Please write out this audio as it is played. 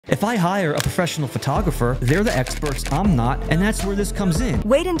If I hire a professional photographer, they're the experts, I'm not, and that's where this comes in.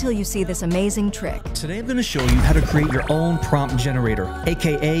 Wait until you see this amazing trick. Today I'm going to show you how to create your own prompt generator,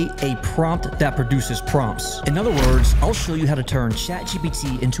 aka a prompt that produces prompts. In other words, I'll show you how to turn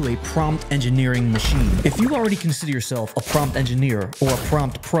ChatGPT into a prompt engineering machine. If you already consider yourself a prompt engineer or a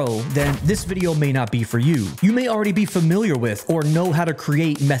prompt pro, then this video may not be for you. You may already be familiar with or know how to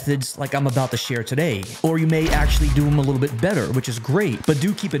create methods like I'm about to share today, or you may actually do them a little bit better, which is great, but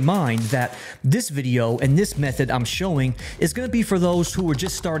do keep in mind that this video and this method I'm showing is going to be for those who are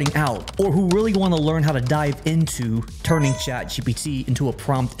just starting out or who really want to learn how to dive into turning ChatGPT into a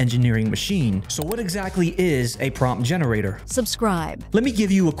prompt engineering machine. So what exactly is a prompt generator? Subscribe. Let me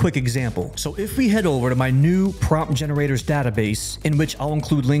give you a quick example. So if we head over to my new prompt generators database, in which I'll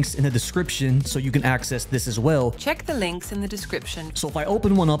include links in the description so you can access this as well. Check the links in the description. So if I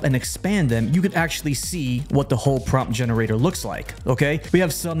open one up and expand them, you can actually see what the whole prompt generator looks like, okay? We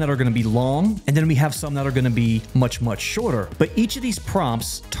have some that are going to be long, and then we have some that are going to be much shorter. But each of these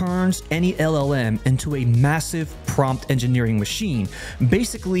prompts turns any LLM into a massive prompt engineering machine,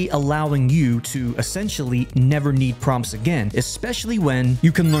 basically allowing you to essentially never need prompts again, especially when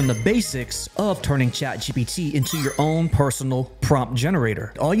you can learn the basics of turning ChatGPT into your own personal prompt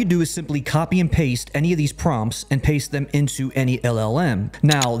generator. All you do is simply copy and paste any of these prompts and paste them into any LLM.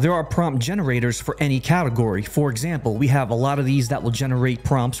 Now, there are prompt generators for any category. For example, we have a lot of these that will generate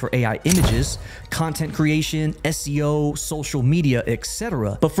prompts for AI images, content creation, SEO, social media,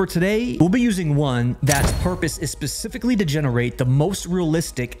 etc. But for today, we'll be using one that's purpose is specifically to generate the most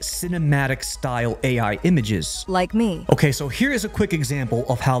realistic cinematic style AI images. Like me. Okay, so here is a quick example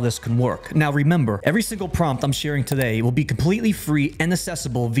of how this can work. Now remember, every single prompt I'm sharing today will be completely free and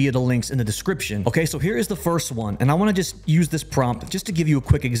accessible via the links in the description. Okay, so here is the first one, and I want to just use this prompt just to give you a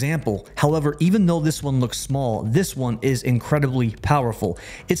quick example. However, even though this one looks small, this one is incredibly powerful.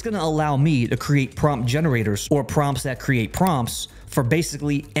 It's going to allow me to create prompt generators or prompts that create prompts for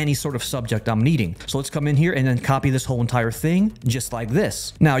basically any sort of subject I'm needing. So let's come in here and then copy this whole entire thing just like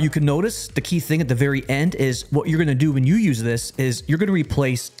this. Now you can notice the key thing at the very end is what you're gonna do when you use this is you're gonna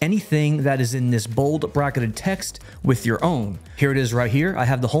replace anything that is in this bold bracketed text with your own. Here it is right here. I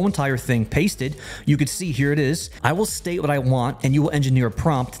have the whole entire thing pasted. You can see here it is. I will state what I want and you will engineer a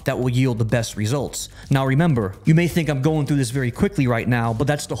prompt that will yield the best results. Now remember, you may think I'm going through this very quickly right now, but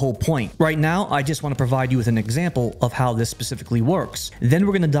that's the whole point. Right now, I just want to provide you with an example of how this specifically works. Then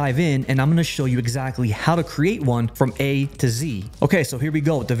we're going to dive in and I'm going to show you exactly how to create one from A to Z. Okay, so here we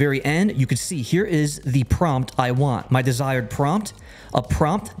go. At the very end, you can see here is the prompt I want. My desired prompt, a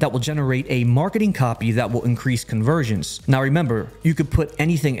prompt that will generate a marketing copy that will increase conversions. Now remember, you could put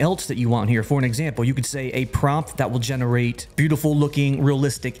anything else that you want here. For an example, you could say a prompt that will generate beautiful looking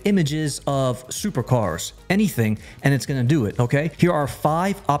realistic images of supercars, anything, and it's going to do it, okay? Here are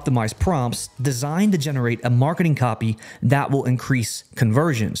 5 optimized prompts designed to generate a marketing copy that will increase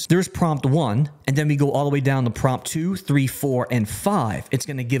conversions. There's prompt 1, and then we go all the way down to prompt 2, 3, 4, and 5. It's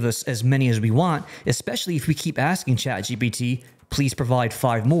going to give us as many as we want, especially if we keep asking ChatGPT, please provide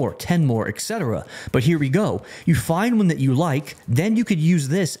 5 more, 10 more, etc. But here we go. You find one that you like, then you could use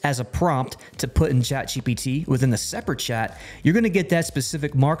this as a prompt to put in ChatGPT within a separate chat. You're going to get that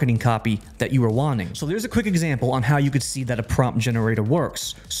specific marketing copy that you were wanting. So there's a quick example on how you could see that a prompt generator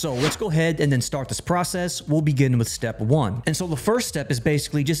works. So let's go ahead and then start this process. We'll begin with step 1. And so the first step is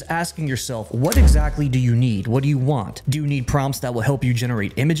basically just asking yourself, what exactly do you need? What do you want? Do you need prompts that will help you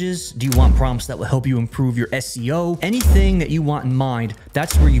generate images? Do you want prompts that will help you improve your SEO? Anything that you want in mind,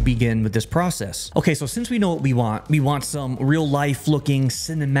 that's where you begin with this process. Okay, so since we know what we want some real life looking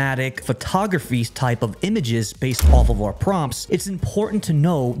cinematic photography type of images based off of our prompts, it's important to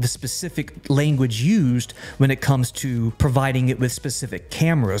know the specific language used when it comes to providing it with specific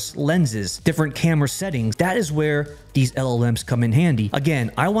cameras, lenses, different camera settings. That is where these LLMs come in handy. Again,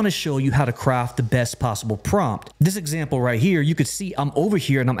 I want to show you how to craft the best possible prompt. This example right here, you could see I'm over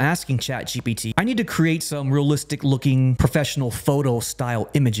here and I'm asking ChatGPT, I need to create some realistic looking professional photo style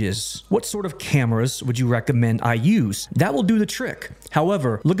images. What sort of cameras would you recommend I use? That will do the trick.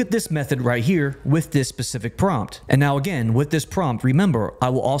 However, look at this method right here with this specific prompt. And now again, with this prompt, remember, I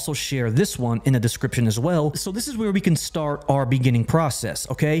will also share this one in the description as well. So this is where we can start our beginning process,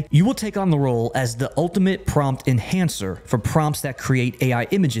 okay? You will take on the role as the ultimate prompt enhancer for prompts that create AI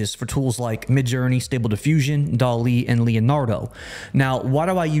images for tools like Midjourney, Stable Diffusion, DALL-E, and Leonardo. Now, why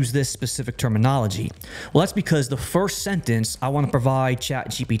do I use this specific terminology? Well, that's because the first sentence I want to provide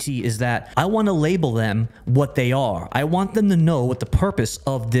ChatGPT is that I want to label them what they are. I want them to know what the purpose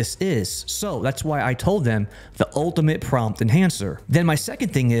of this is. So that's why I told them the ultimate prompt enhancer. Then my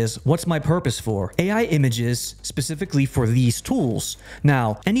second thing is, what's my purpose for? AI images specifically for these tools.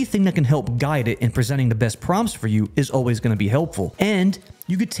 Now, anything that can help guide it in presenting the best prompts for you is always going to be helpful. And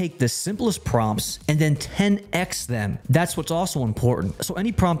you could take the simplest prompts and then 10x them. That's what's also important. So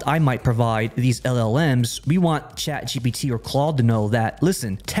any prompt I might provide these LLMs, we want ChatGPT or Claude to know that,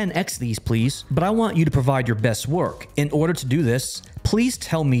 listen, 10x these please, but I want you to provide your best work. In order to do this, please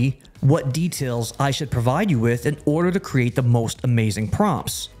tell me what details I should provide you with in order to create the most amazing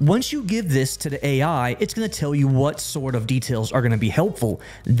prompts. Once you give this to the AI, it's going to tell you what sort of details are going to be helpful.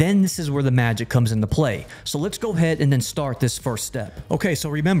 Then this is where the magic comes into play. So let's go ahead and then start this first step. Okay, so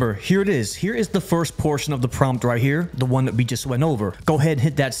remember, here it is. Here is the first portion of the prompt right here, the one that we just went over. Go ahead and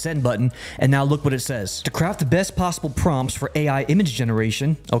hit that send button, and now look what it says. To craft the best possible prompts for AI image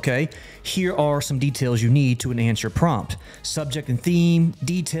generation, okay, here are some details you need to enhance your prompt. Subject and theme,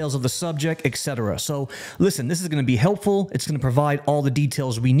 details of the subject, etc. So listen, this is going to be helpful. It's going to provide all the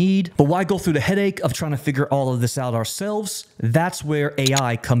details we need, but why go through the headache of trying to figure all of this out ourselves? That's where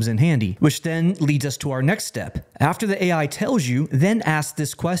AI comes in handy, which then leads us to our next step. After the AI tells you, then ask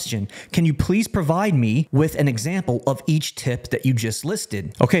this question: can you please provide me with an example of each tip that you just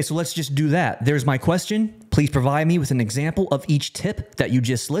listed? Okay, so let's just do that. There's my question. Please provide me with an example of each tip that you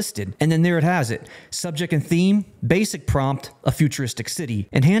just listed. And then there it has it. Subject and theme, basic prompt, a futuristic city.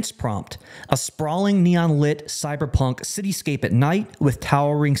 Enhanced prompt, a sprawling neon-lit cyberpunk cityscape at night with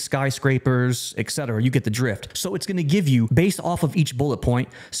towering skyscrapers, etc. You get the drift. So it's going to give you, based off of each bullet point,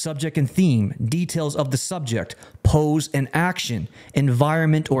 subject and theme, details of the subject, pose and action,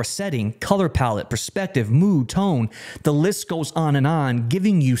 environment or setting, color palette, perspective, mood, tone. The list goes on,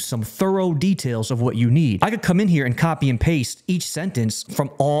 giving you some thorough details of what you need. I could come in here and copy and paste each sentence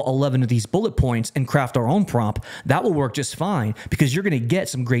from all 11 of these bullet points and craft our own prompt. That will work just fine because you're going to get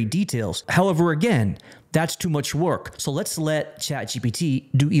some great details. However, again, that's too much work. So let's let ChatGPT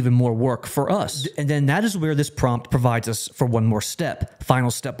do even more work for us. And then that is where this prompt provides us for one more step. Final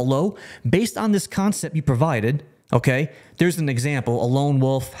step below, based on this concept you provided, okay, there's an example, a lone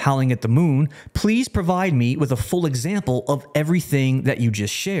wolf howling at the moon. Please provide me with a full example of everything that you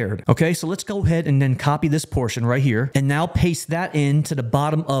just shared. Okay, so let's go ahead and then copy this portion right here and now paste that into the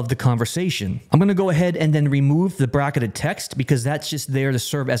bottom of the conversation. I'm going to go ahead and then remove the bracketed text because that's just there to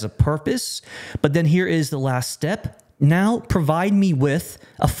serve as a purpose. But then here is the last step. Now provide me with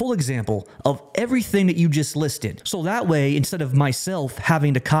a full example of everything that you just listed. So that way, instead of myself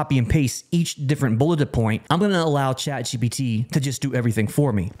having to copy and paste each different bullet point, I'm going to allow ChatGPT to just do everything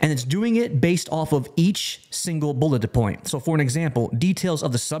for me. And it's doing it based off of each single bullet point. So for an example, details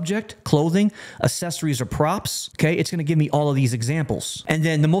of the subject, clothing, accessories or props. Okay, it's going to give me all of these examples. And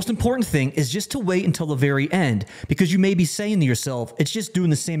then the most important thing is just to wait until the very end, because you may be saying to yourself, it's just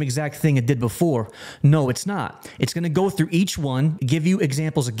doing the same exact thing it did before. No, it's not. It's going to go through each one, give you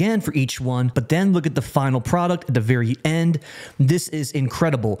examples again for each one, but then look at the final product at the very end. This is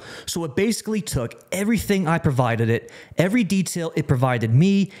incredible. So it basically took everything I provided it, every detail it provided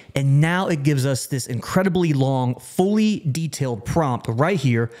me, and now it gives us this incredibly long, fully detailed prompt right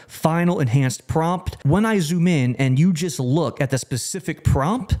here, final enhanced prompt. When I zoom in and you just look at the specific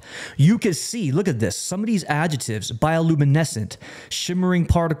prompt, you can see, look at this, some of these adjectives: bioluminescent, shimmering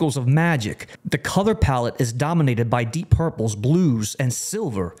particles of magic. The color palette is dominated by deep purples, blues, and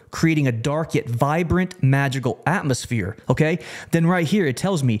silver, creating a dark yet vibrant, magical atmosphere. Okay, then right here it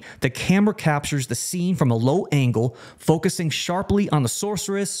tells me the camera captures the scene from a low angle, focusing sharply on the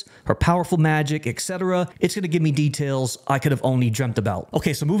sorceress, her powerful magic, etc. It's going to give me details I could have only dreamt about.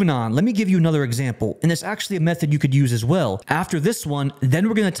 Okay, so moving on, let me give you another example, and it's actually a method you could use as well. After this one, then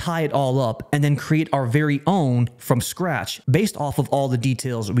we're going to tie it all up and then create our very own from scratch based off of all the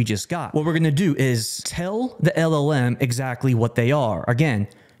details we just got. What we're going to do is tell the LLM exactly what they are. Again,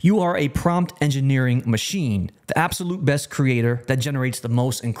 you are a prompt engineering machine, the absolute best creator that generates the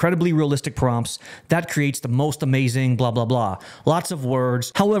most incredibly realistic prompts, that creates the most amazing blah, blah, blah. Lots of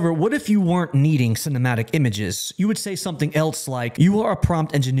words. However, what if you weren't needing cinematic images? You would say something else like, you are a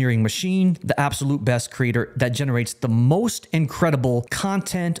prompt engineering machine, the absolute best creator that generates the most incredible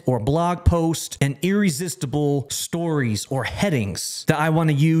content or blog post and irresistible stories or headings that I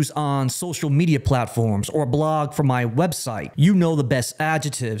want to use on social media platforms or blog for my website. You know the best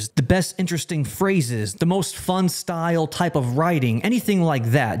adjectives, the best interesting phrases, the most fun fun style type of writing, anything like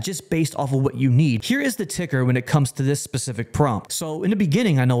that, just based off of what you need. Here is the ticker when it comes to this specific prompt. So in the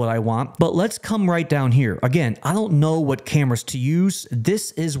beginning, I know what I want, but let's come right down here. Again, I don't know what cameras to use.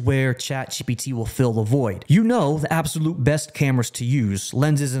 This is where ChatGPT will fill the void. You know the absolute best cameras to use,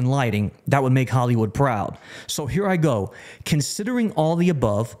 lenses and lighting, that would make Hollywood proud. So here I go. Considering all the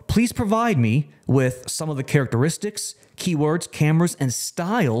above, please provide me with some of the characteristics, keywords, cameras, and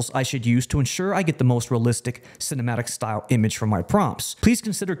styles I should use to ensure I get the most realistic cinematic style image from my prompts. Please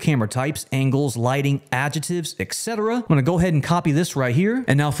consider camera types, angles, lighting, adjectives, etc. I'm gonna go ahead and copy this right here.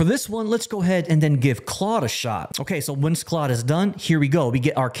 And now for this one, let's go ahead and then give Claude a shot. Okay, so once Claude is done, here we go. We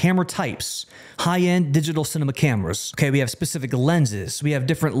get our camera types. High-end digital cinema cameras. Okay, we have specific lenses. We have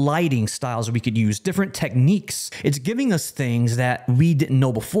different lighting styles we could use, different techniques. It's giving us things that we didn't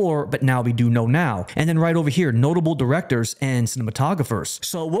know before, but now we do know now. And then right over here, notable directors and cinematographers.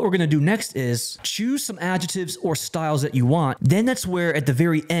 So what we're gonna do next is choose some adjectives or styles that you want. Then that's where at the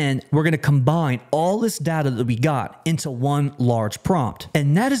very end, we're gonna combine all this data that we got into one large prompt.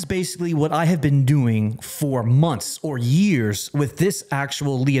 And that is basically what I have been doing for months or years with this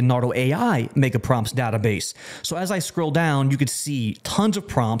actual Leonardo AI Mega Prompts database. So as I scroll down, you could see tons of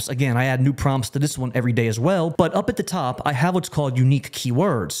prompts. Again, I add new prompts to this one every day as well. But up at the top, I have what's called unique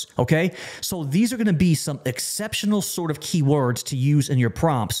keywords. Okay, so these are going to be some exceptional sort of keywords to use in your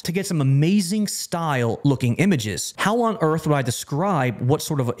prompts to get some amazing style looking images. How on earth would I describe what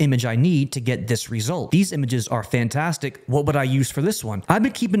sort of image I need to get this result? These images are fantastic. What would I use for this one? I've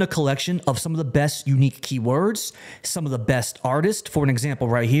been keeping a collection of some of the best unique keywords, some of the best artists. For an example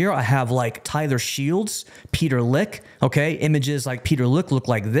right here, I have like Tyler Shields, Peter Lick, okay? Images like Peter Lick look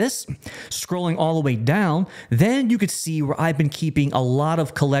like this. Scrolling all the way down, then you could see where I've been keeping a lot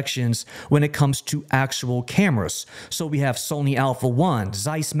of collections when it comes to actual cameras. So we have Sony Alpha 1,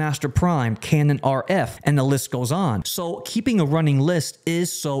 Zeiss Master Prime, Canon RF, and the list goes on. So keeping a running list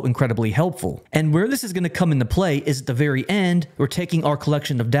is so incredibly helpful. And where this is going to come into play is at the very end, we're taking our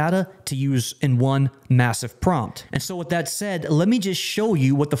collection of data to use in one massive prompt. And so with that said, let me just show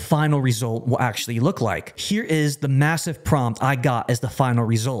you what the final result will actually look like. Here is the massive prompt I got as the final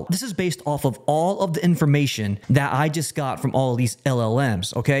result. This is based off of all of the information that I just got from all of these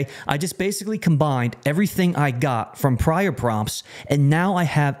LLMs, okay? I just basically combined everything I got from prior prompts, and now I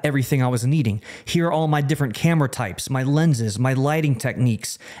have everything I was needing. Here are all my different camera types, my lenses, my lighting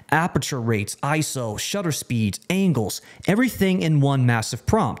techniques, aperture rates, ISO, shutter speeds, angles, everything in one massive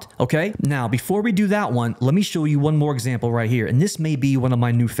prompt, okay? Now, before we do that one, let me show you one more example right here, and this may be one of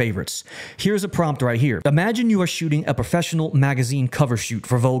my new favorites. Here's a prompt right here. Imagine you are shooting a professional magazine cover shoot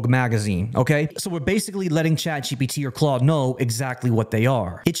for Vogue magazine, okay? So we're basically letting ChatGPT or Claude know exactly what they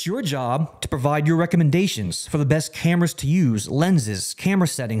are. It's your job to provide your recommendations for the best cameras to use, lenses, camera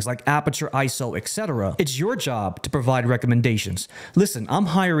settings like aperture, ISO, etc. It's your job to provide recommendations. Listen, I'm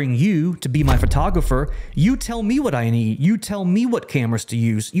hiring you to be my photographer. You tell me what I need. You tell me what cameras to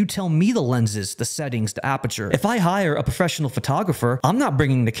use. You tell me the lenses, the settings, the aperture. If I hire a professional photographer, I'm not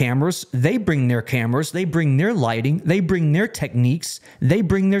bringing the cameras. They bring their cameras. They bring their lighting. They bring their techniques. They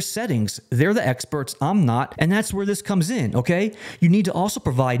bring their settings. They're the experts. I'm not. And that's where this comes in, okay? You need to also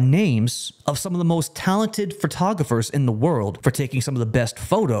provide names of some of the most talented photographers in the world for taking some of the best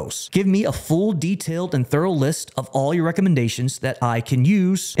photos. Give me a full, detailed, and thorough list of all your recommendations that I can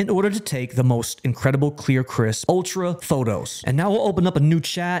use in order to take the most incredible, clear, crisp, ultra photos. And now we'll open up a new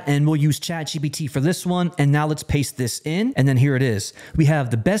chat and we'll use ChatGPT for this one. And now let's paste this in. And then here it is. We have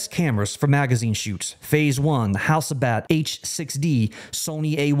the best cameras for magazine shoots. Phase 1, the Hasselblad H6D,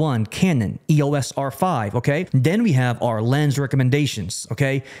 Sony A1, Canon, EOS R5, okay? Then we have our lens recommendations,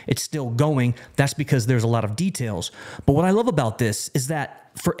 okay? It's still going. That's because there's a lot of details. But what I love about this is that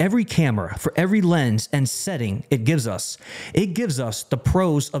for every camera, for every lens and setting it gives us the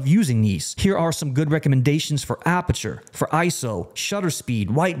pros of using these. Here are some good recommendations for aperture, for ISO, shutter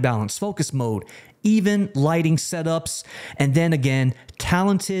speed, white balance, focus mode, even lighting setups, and then again,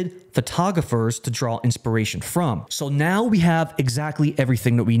 talented photographers to draw inspiration from. So now we have exactly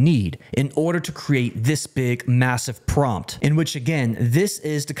everything that we need in order to create this big, massive prompt, in which again, this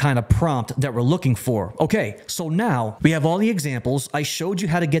is the kind of prompt that we're looking for. Okay, so now we have all the examples. I showed you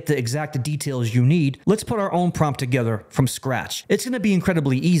how to get the exact details you need. Let's put our own prompt together from scratch. It's gonna be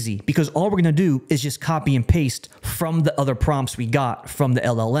incredibly easy because all we're gonna do is just copy and paste from the other prompts we got from the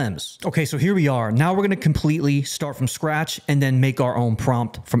LLMs. Okay, so here we are. Now we're gonna completely start from scratch and then make our own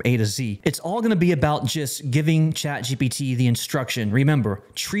prompt from A to Z. It's all going to be about just giving ChatGPT the instruction. Remember,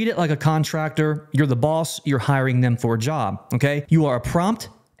 treat it like a contractor. You're the boss. You're hiring them for a job. Okay? You are a prompt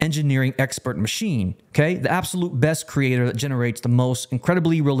engineering expert machine. Okay, the absolute best creator that generates the most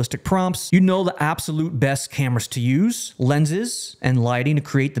incredibly realistic prompts. You know the absolute best cameras to use, lenses, and lighting to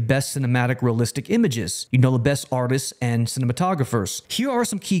create the best cinematic realistic images. You know the best artists and cinematographers. Here are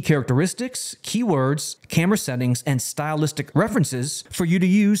some key characteristics, keywords, camera settings, and stylistic references for you to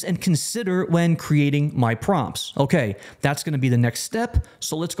use and consider when creating my prompts. Okay, that's going to be the next step,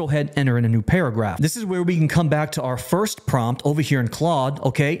 so let's go ahead and enter in a new paragraph. This is where we can come back to our first prompt over here in Claude,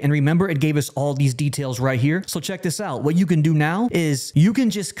 okay? And remember, it gave us all these details right here. So check this out. What you can do now is you can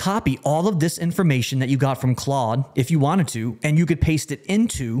just copy all of this information that you got from Claude if you wanted to, and you could paste it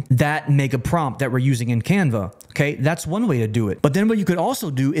into that mega prompt that we're using in Canva. Okay, that's one way to do it. But then what you could also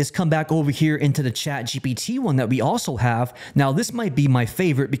do is come back over here into the ChatGPT one that we also have. Now, this might be my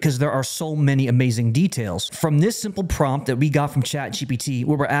favorite because there are so many amazing details. From this simple prompt that we got from ChatGPT,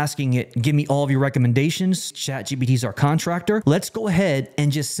 where we're asking it, give me all of your recommendations. ChatGPT is our contractor. Let's go ahead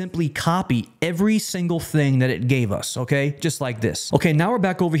and just simply copy every single thing that it gave us, okay? Just like this. Okay, now we're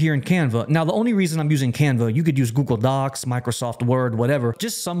back over here in Canva. Now, the only reason I'm using Canva, you could use Google Docs, Microsoft Word, whatever,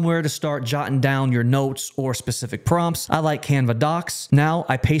 just somewhere to start jotting down your notes or specific prompts. I like Canva Docs. Now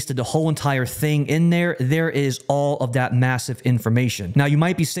I pasted the whole entire thing in there. There is all of that massive information. Now you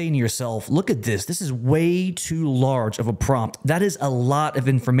might be saying to yourself, look at this. This is way too large of a prompt. That is a lot of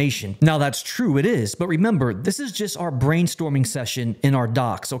information. Now that's true, it is. But remember, this is just our brainstorming session in our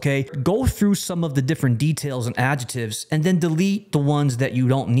docs, okay? Go through some of the different details and adjectives and then delete the ones that you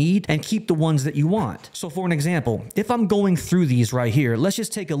don't need and keep the ones that you want. So for an example, if I'm going through these right here, let's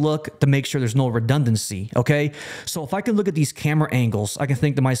just take a look to make sure there's no redundancy, okay? So if I can look at these camera angles, I can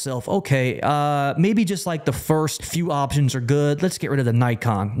think to myself, okay, maybe just like the first few options are good. Let's get rid of the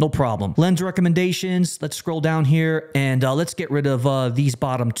Nikon, no problem. Lens recommendations, let's scroll down here and let's get rid of these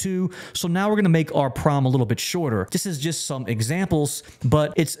bottom two. So now we're gonna make our prompt a little bit shorter. This is just some examples,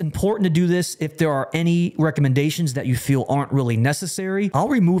 but it's important to do this if there are any recommendations that you feel aren't really necessary. I'll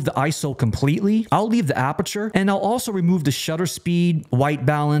remove the ISO completely. I'll leave the aperture and I'll also remove the shutter speed, white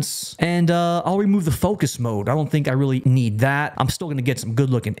balance, and I'll remove the focus mode. I don't think I really need that. I'm still going to get some good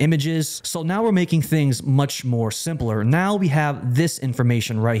looking images. So now we're making things much more simpler. Now we have this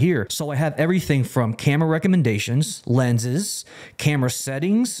information right here. So I have everything from camera recommendations, lenses, camera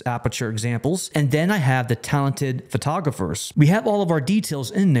settings, aperture examples, and then I have the talented photographers. We have all of our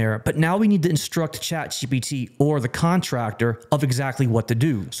details in there, but now we need to instruct ChatGPT or the contractor of exactly what to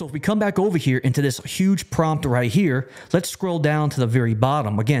do. So if we come back over here into this huge prompt right here, let's scroll down to the very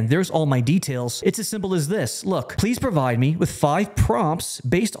bottom. Again, there's all my details. It's as simple as this. Look, please provide me with 5 prompts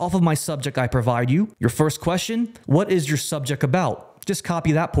based off of my subject I provide you. Your first question, what is your subject about? Just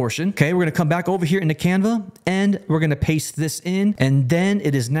copy that portion. Okay, we're going to come back over here into Canva and we're going to paste this in, and then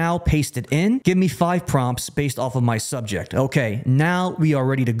it is now pasted in. Give me 5 prompts based off of my subject. Okay, now we are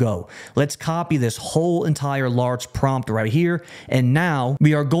ready to go. Let's copy this whole entire large prompt right here, and now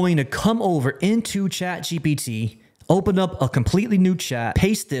we are going to come over into ChatGPT, open up a completely new chat,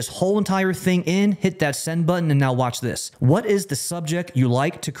 paste this whole entire thing in, hit that send button, and now watch this. What is the subject you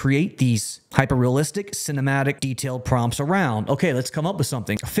like to create these hyper-realistic, cinematic, detailed prompts around? Okay, let's come up with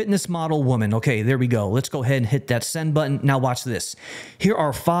something. Fitness model woman. Okay, there we go. Let's go ahead and hit that send button. Now watch this. Here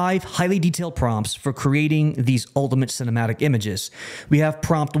are 5 highly detailed prompts for creating these ultimate cinematic images. We have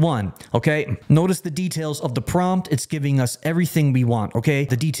prompt 1. Okay, notice the details of the prompt. It's giving us everything we want. Okay,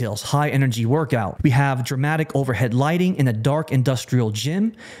 the details, high energy workout. We have dramatic overhead lighting in a dark industrial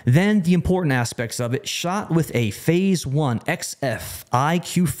gym. Then the important aspects of it, shot with a Phase 1 XF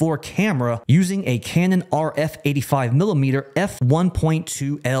IQ4 camera using a Canon RF 85mm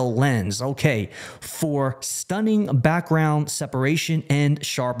f1.2L lens. Okay, for stunning background separation and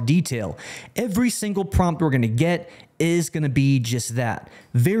sharp detail. Every single prompt we're going to get is going to be just that.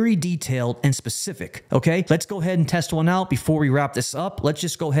 Very detailed and specific. Okay, let's go ahead and test one out before we wrap this up. Let's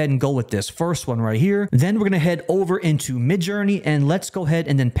just go ahead and go with this first one right here. Then we're going to head over into Midjourney and let's go ahead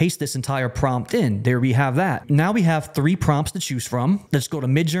and then paste this entire prompt in. There we have that. Now we have 3 prompts to choose from. Let's go to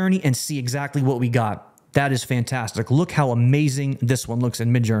Midjourney and see exactly what we got. That is fantastic. Look how amazing this one looks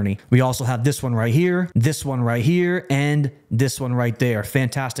in Midjourney. We also have this one right here, and this one right there.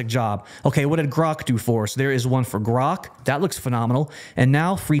 Fantastic job. Okay, what did Grok do for us? There is one for Grok. That looks phenomenal. And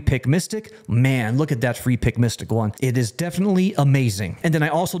now Free Pick Mystic. Man, look at that Free Pick Mystic one. It is definitely amazing. And then I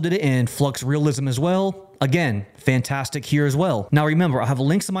also did it in Flux Realism as well. Again, fantastic here as well. Now remember, I have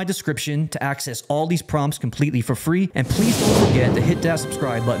links in my description to access all these prompts completely for free. And please don't forget to hit that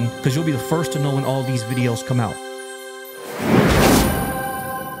subscribe button because you'll be the first to know when all these videos come out.